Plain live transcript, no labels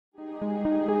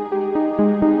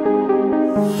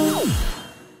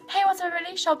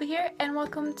Shelby here, and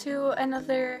welcome to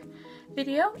another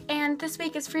video. And this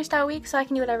week is freestyle week, so I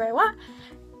can do whatever I want.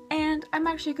 And I'm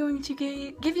actually going to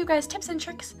give you guys tips and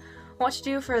tricks on what to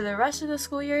do for the rest of the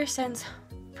school year, since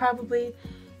probably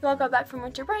you all got back from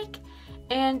winter break,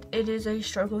 and it is a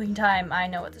struggling time. I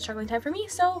know it's a struggling time for me,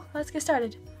 so let's get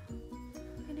started.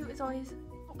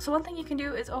 One thing you can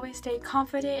do is always stay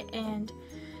confident and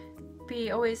be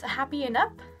always happy and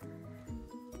up.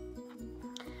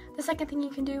 The second thing you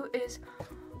can do is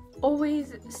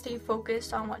always stay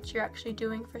focused on what you're actually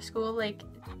doing for school. Like,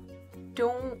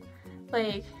 don't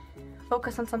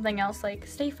focus on something else. Like,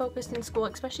 stay focused in school,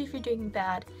 especially if you're doing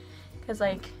bad, because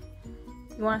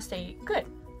you want to stay good.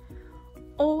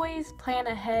 Always plan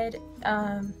ahead.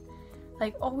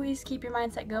 Always keep your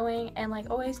mindset going, and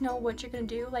always know what you're gonna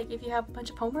do. If you have a bunch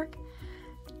of homework,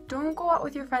 don't go out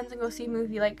with your friends and go see a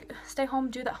movie. Stay home,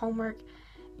 do that homework,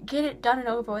 get it done and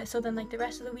over with, so then the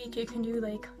rest of the week you can do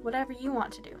whatever you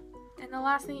want to do. And the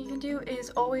last thing you can do is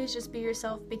always just be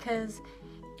yourself, because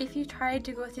if you try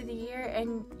to go through the year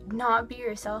and not be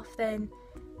yourself, then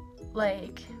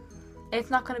it's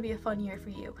not going to be a fun year for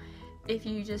you. If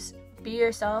you just be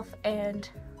yourself and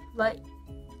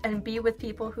be with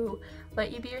people who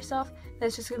let you be yourself, then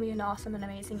it's just going to be an awesome and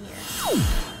amazing year.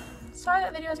 Sorry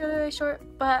that video is really, really short,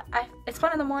 but it's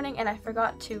 1 in the morning and I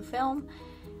forgot to film.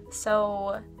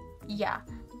 So yeah,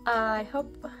 I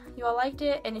hope you all liked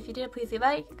it, and if you did, please leave a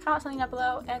like, comment something down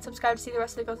below, and subscribe to see the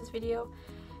rest of the goals of this video.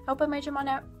 I hope I made you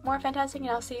more fantastic, and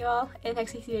I'll see you all in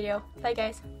next week's video. Bye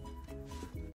guys.